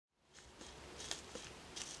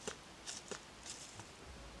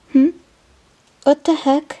What the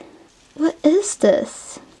heck? What is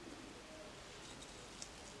this?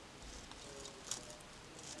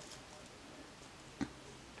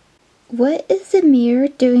 What is the mirror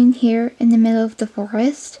doing here in the middle of the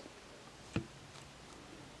forest?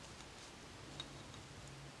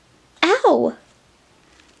 Ow!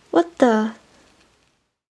 What the?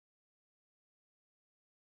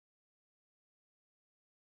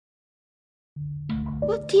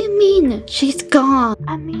 What do you mean, she's gone?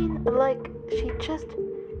 I mean, like, she just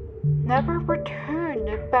never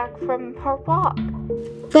returned back from her walk.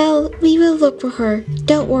 Well, we will look for her.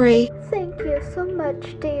 Don't worry. Thank you so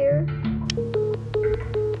much, dear.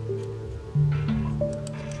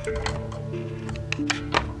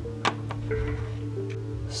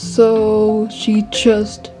 So she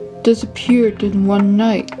just disappeared in one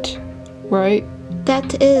night, right?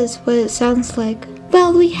 That is what it sounds like.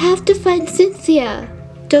 Well, we have to find Cynthia.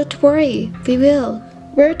 Don't worry, we will.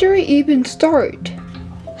 Where do we even start?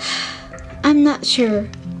 I'm not sure.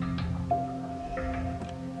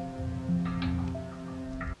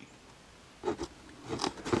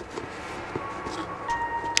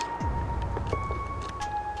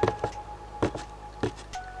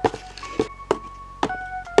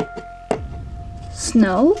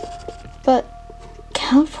 Snow? But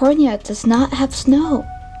California does not have snow.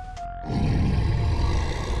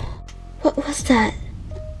 What was that?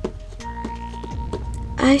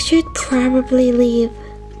 I should probably leave.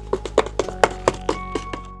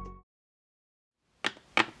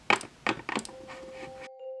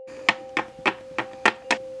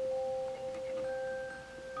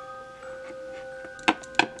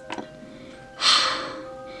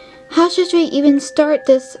 How should we even start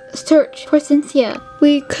this search for Cynthia?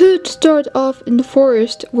 We could start off in the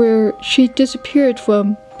forest where she disappeared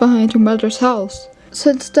from, behind her mother's house,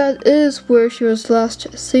 since that is where she was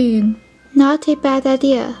last seen. Not a bad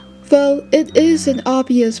idea. Well, it is an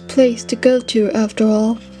obvious place to go to after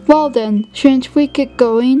all. Well then, shouldn't we get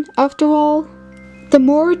going after all? The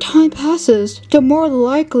more time passes, the more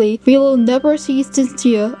likely we will never see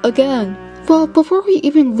Cynthia again. Well, before we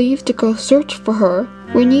even leave to go search for her,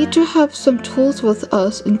 we need to have some tools with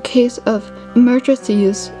us in case of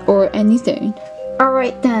emergencies or anything.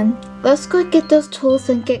 Alright then, let's go get those tools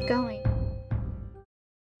and get going.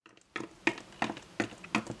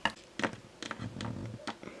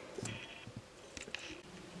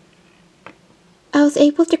 I was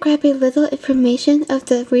able to grab a little information of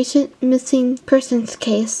the recent missing persons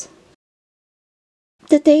case.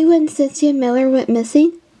 The day when Cynthia Miller went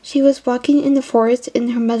missing, she was walking in the forest in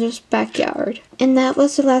her mother's backyard, and that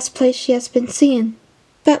was the last place she has been seen.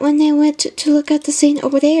 But when I went to look at the scene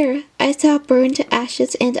over there, I saw burned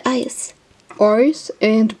ashes and ice. Ice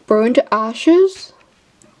and burned ashes?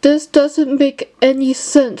 This doesn't make any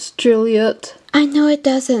sense, Juliet. I know it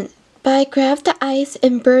doesn't, but I grabbed the ice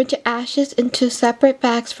and burned ashes into separate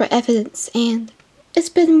bags for evidence, and it's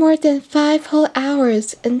been more than 5 whole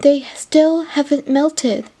hours and they still haven't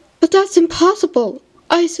melted. But that's impossible.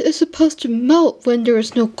 Ice is supposed to melt when there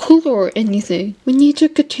is no cooler or anything. We need to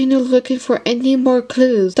continue looking for any more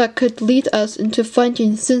clues that could lead us into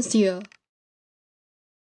finding Cynthia.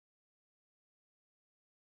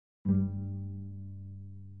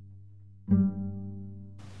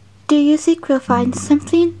 Do you think we'll find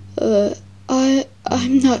something?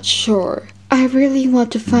 I'm not sure. I really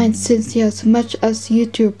want to find Cynthia as much as you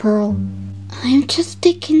do, Pearl. I'm just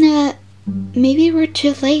thinking that maybe we're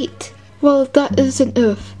too late. Well, that is an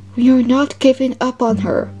if. We are not giving up on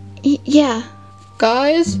her. Yeah.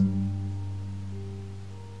 Guys?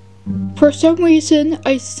 For some reason,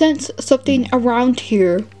 I sense something around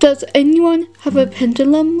here. Does anyone have a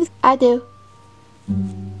pendulum? I do.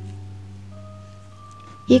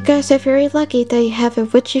 You guys are very lucky that you have a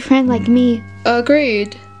witchy friend like me.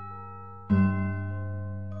 Agreed.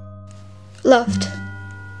 Left.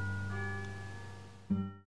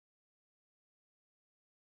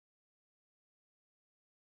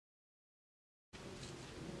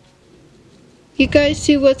 You guys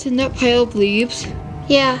see what's in that pile of leaves?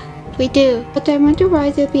 Yeah, we do. But I wonder why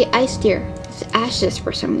there'd be ice there. It's ashes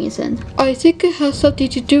for some reason. I think it has something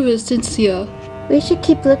to do with Cynthia. We should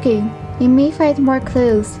keep looking. We may find more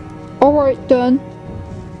clues. Alright then.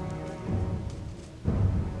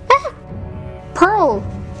 Ah! Pearl!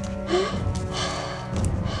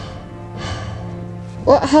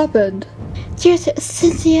 What happened? There's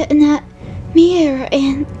Cynthia in that mirror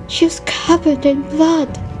and she was covered in blood.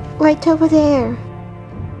 Right over there.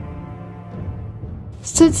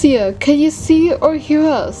 Cynthia, can you see or hear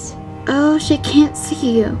us? Oh, she can't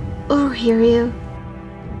see you or hear you.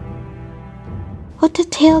 What the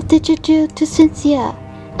hell did you do to Cynthia?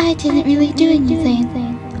 I didn't really do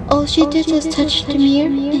anything. All she did was touch the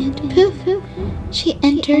mirror and poof, she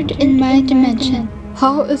entered in my dimension.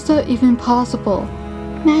 How is that even possible?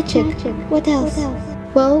 Magic. What else?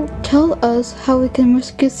 Well, tell us how we can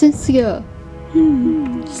rescue Cynthia.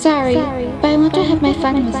 Sorry, but I want to have my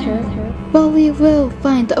fun with her. Well, we will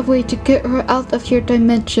find a way to get her out of your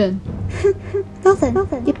dimension. Well then,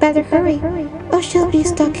 you better hurry, or she'll be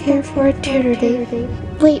stuck here for eternity.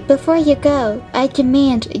 Wait, before you go, I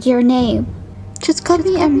demand your name. Just call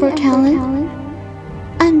me Ember Talon.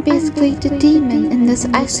 I'm basically the demon in this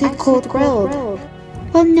icy cold world.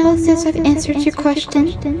 Well, now since I've answered your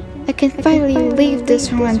question, I can finally leave this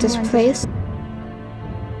horrendous place.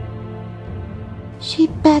 She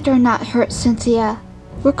better not hurt Cynthia.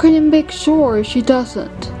 We're going to make sure she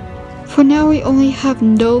doesn't. For now, we only have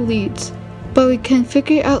no leads, but we can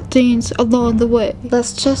figure out things along the way.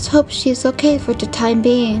 Let's just hope she's okay for the time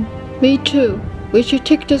being. Me too. We should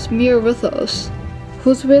take this mirror with us.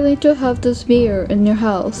 Who's willing to have this mirror in your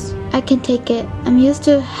house? I can take it. I'm used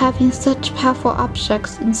to having such powerful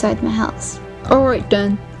objects inside my house. Alright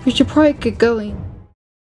then, we should probably get going.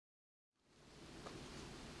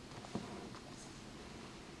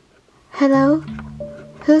 Hello?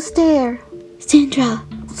 Who's there? Sandra.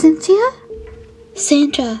 Cynthia?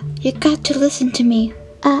 Sandra, you got to listen to me.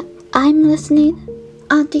 I'm listening.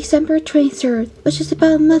 On December 23rd, which is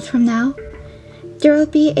about a month from now, there will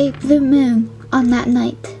be a blue moon on that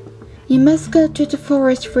night. You must go to the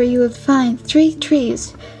forest where you will find 3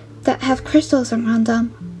 trees that have crystals around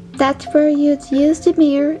them. That's where you'd use the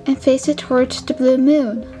mirror and face it towards the blue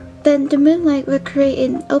moon. Then the moonlight will create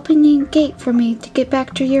an opening gate for me to get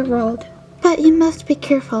back to your world. But you must be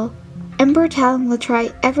careful. Ember Talon will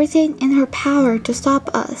try everything in her power to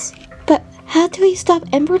stop us. But how do we stop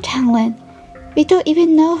Ember Talon? We don't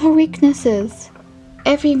even know her weaknesses.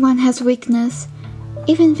 Everyone has weakness,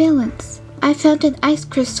 even villains. I found an ice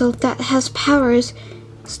crystal that has powers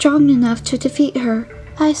strong enough to defeat her.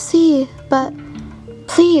 I see, but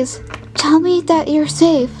please, tell me that you're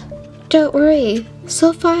safe. Don't worry,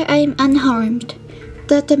 so far I am unharmed.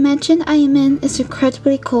 The dimension I am in is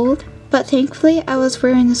incredibly cold, but thankfully I was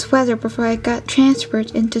wearing a sweater before I got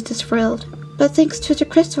transferred into this world. But thanks to the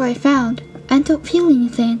crystal I found, I don't feel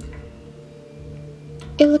anything.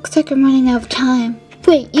 It looks like I'm running out of time.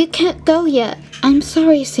 Wait, you can't go yet. I'm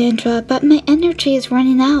sorry, Sandra, but my energy is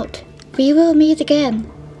running out. We will meet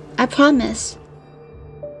again. I promise.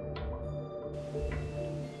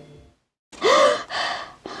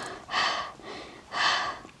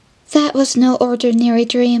 That was no ordinary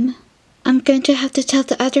dream. I'm going to have to tell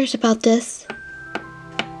the others about this.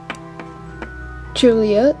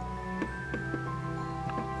 Juliet?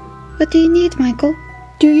 What do you need, Michael?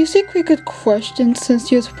 Do you think we could question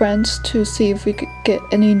Cynthia's friends to see if we could get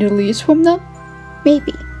any new leads from them?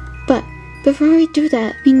 Maybe, but before we do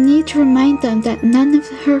that, we need to remind them that none of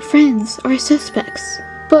her friends are suspects.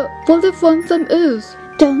 But what if one of them is?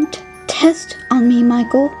 Don't test on me,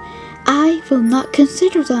 Michael. I will not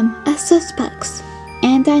consider them as suspects.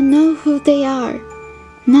 And I know who they are.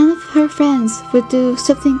 None of her friends would do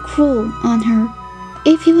something cruel on her.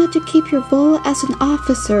 If you want to keep your role as an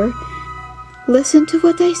officer, listen to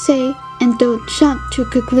what I say and don't jump to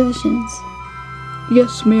conclusions.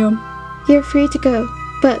 Yes, ma'am. You're free to go,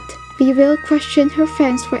 but we will question her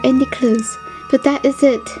friends for any clues. But that is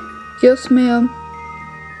it. Yes, ma'am.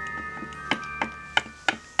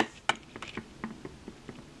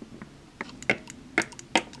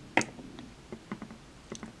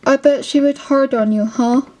 I bet she went hard on you,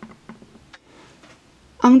 huh?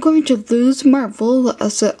 I'm going to lose my role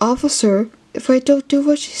as an officer if I don't do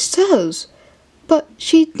what she says. But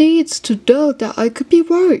she needs to know that I could be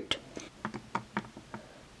right.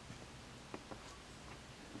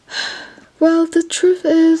 Well, the truth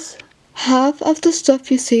is, half of the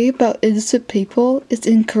stuff you see about innocent people is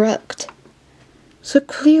incorrect. So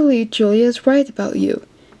clearly Julia's right about you.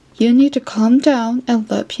 You need to calm down and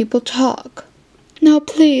let people talk. Now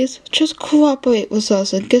please, just cooperate with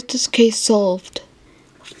us and get this case solved.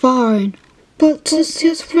 Fine, but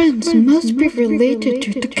Cynthia's friends must be related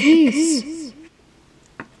to the case.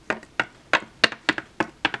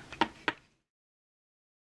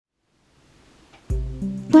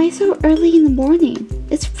 Why so early in the morning?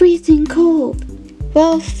 It's freezing cold.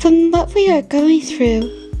 Well, from what we are going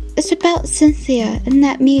through, it's about Cynthia and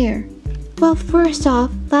that mirror. Well, first off,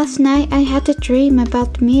 last night I had a dream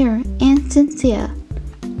about the mirror and Cynthia.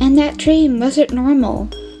 And that dream wasn't normal.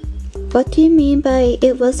 What do you mean by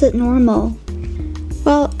it wasn't normal?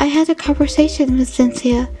 Well, I had a conversation with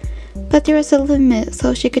Cynthia, but there was a limit,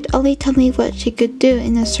 so she could only tell me what she could do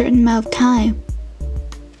in a certain amount of time.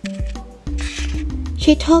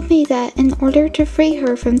 She told me that in order to free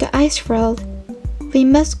her from the ice world, we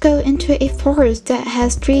must go into a forest that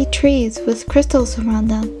has 3 trees with crystals around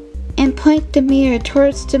them, and point the mirror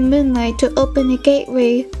towards the moonlight to open a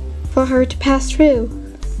gateway for her to pass through.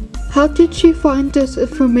 How did she find this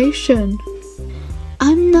information?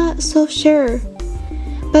 I'm not so sure,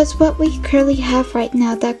 but it's what we currently have right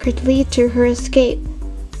now that could lead to her escape.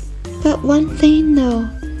 But one thing though,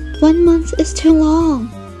 1 month is too long.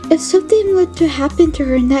 If something were to happen to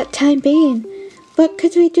her in that time being, what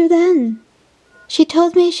could we do then? She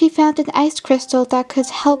told me she found an ice crystal that could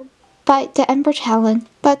help fight the Ember Talon,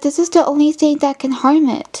 but this is the only thing that can harm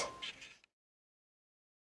it.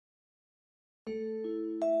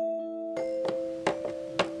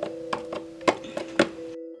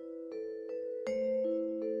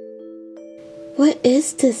 What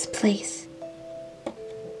is this place?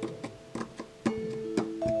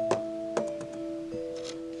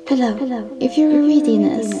 Hello. If you're reading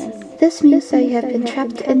this means that you have been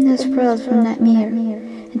trapped in this world from that mirror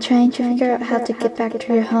and trying to figure out how to get back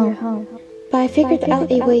to your home. But I figured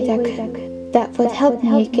out a way that would help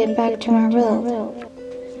me get back to my world.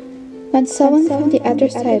 When someone from the other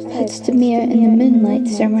side puts the mirror in the moonlight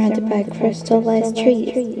surrounded by crystallized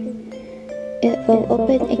trees, it will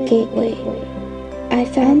open a gateway. I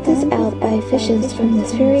found this out by visions from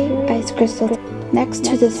this very ice crystal next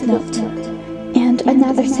to this note. And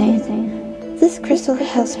another thing, this crystal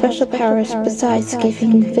has special powers besides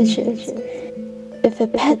giving visions. If a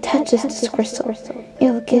pet touches this crystal,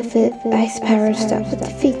 it will give it ice powers that would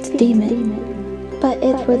defeat the demon. But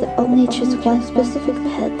it would only choose one specific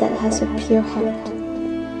pet that has a pure heart.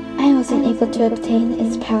 I wasn't able to obtain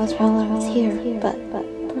its powers while I was here, but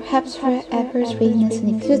perhaps whoever's reading this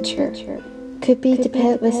in the future could be the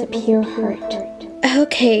pet with a pure heart.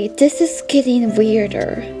 Okay, this is getting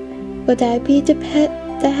weirder. Would I be the pet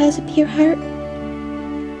that has a pure heart?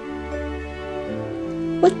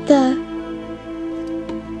 What the?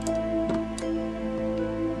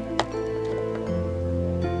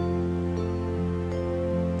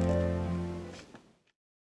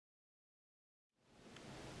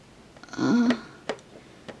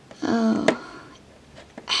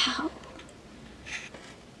 Ow.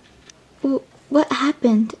 What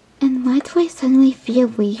happened? And why do I suddenly feel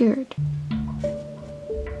weird?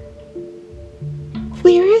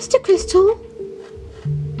 Where is the crystal?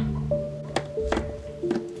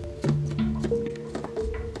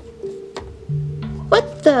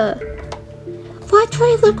 What the? Why do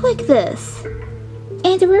I look like this?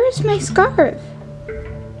 And where is my scarf?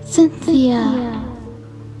 Cynthia.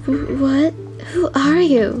 What? Who are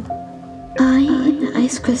you? I am the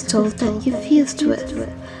ice crystal that you fused with.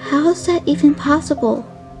 How is that even possible?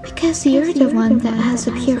 Because you're the one that has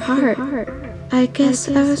a pure heart. I guess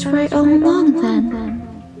I was right all along then.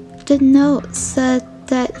 The note said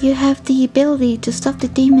that you have the ability to stop the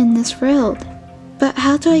demon in this world. But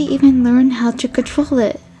how do I even learn how to control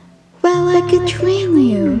it? Well, I could train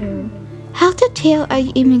you. How the hell are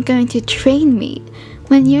you even going to train me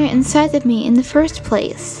when you're inside of me in the first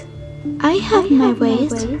place? I have my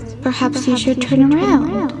ways. Perhaps you should turn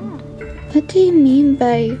around. What do you mean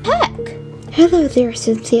by heck? Hello there,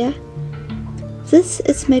 Cynthia. This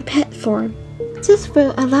is my pet form. This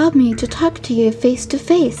will allow me to talk to you face to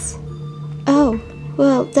face. Oh,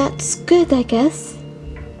 well, that's good, I guess.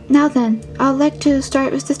 Now then, I'd like to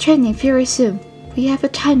start with the training very soon. We have a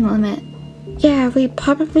time limit. Yeah, we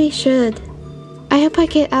probably should. I hope I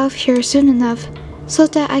get out of here soon enough so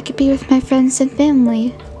that I could be with my friends and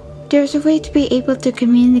family. There's a way to be able to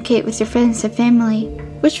communicate with your friends and family,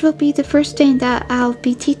 which will be the first thing that I'll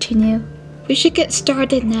be teaching you. We should get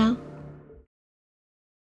started now.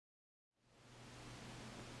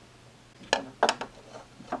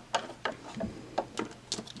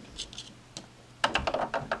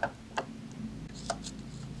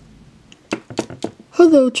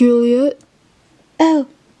 Hello, Juliet. Oh,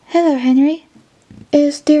 hello, Henry.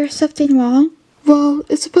 Is there something wrong? Well,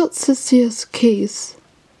 it's about Cynthia's case.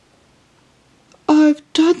 I've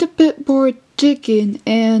done a bit more digging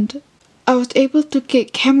and I was able to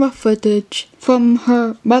get camera footage from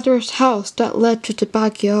her mother's house that led to the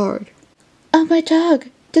backyard. Oh my dog,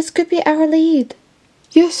 this could be our lead.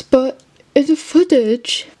 Yes, but in the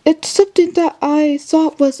footage, it's something that I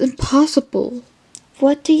thought was impossible.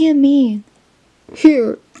 What do you mean?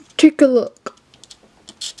 Here, take a look.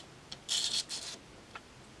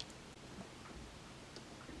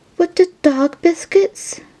 With the dog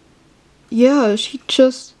biscuits? Yeah, she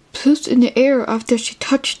just pooped in the air after she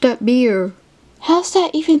touched that mirror. How's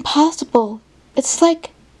that even possible? It's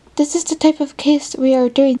like this is the type of case we are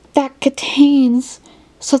doing that contains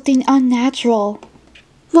something unnatural.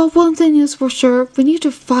 Well, one thing is for sure, we need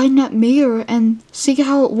to find that mirror and see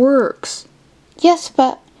how it works. Yes,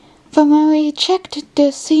 but from when we checked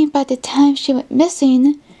the scene by the time she went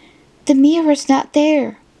missing, the mirror's not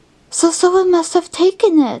there. So someone must have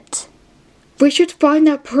taken it. We should find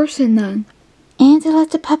that person then. And to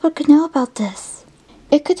let the public know about this.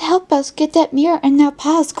 It could help us get that mirror in our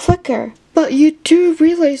paws quicker. But you do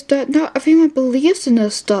realize that not everyone believes in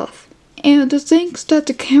this stuff. And thinks that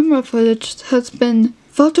the camera footage has been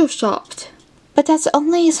photoshopped. But that's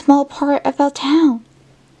only a small part of our town.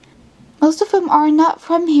 Most of them are not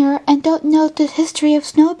from here and don't know the history of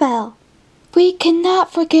Snowbell. We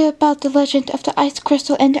cannot forget about the legend of the ice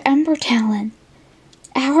crystal and the ember talon.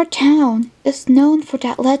 Our town is known for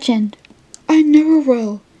that legend. I never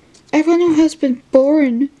will. Everyone who has been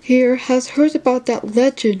born here has heard about that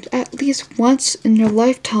legend at least once in their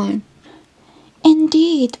lifetime.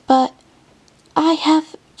 Indeed, but I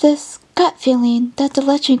have this gut feeling that the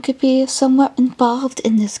legend could be somewhat involved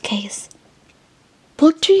in this case.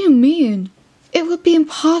 What do you mean? It would be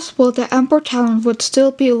impossible that Ember Talon would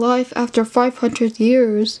still be alive after 500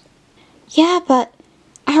 years. Yeah, but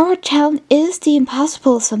our town is the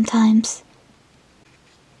impossible sometimes.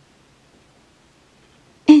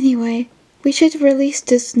 Anyway, we should release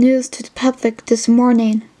this news to the public this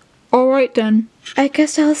morning. Alright then. I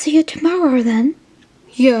guess I'll see you tomorrow then.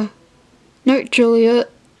 Yeah. Night, Juliet.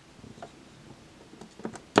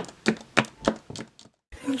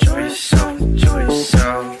 Enjoy yourself, enjoy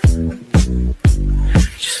yourself.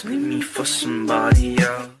 Just leave me for somebody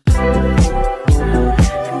else.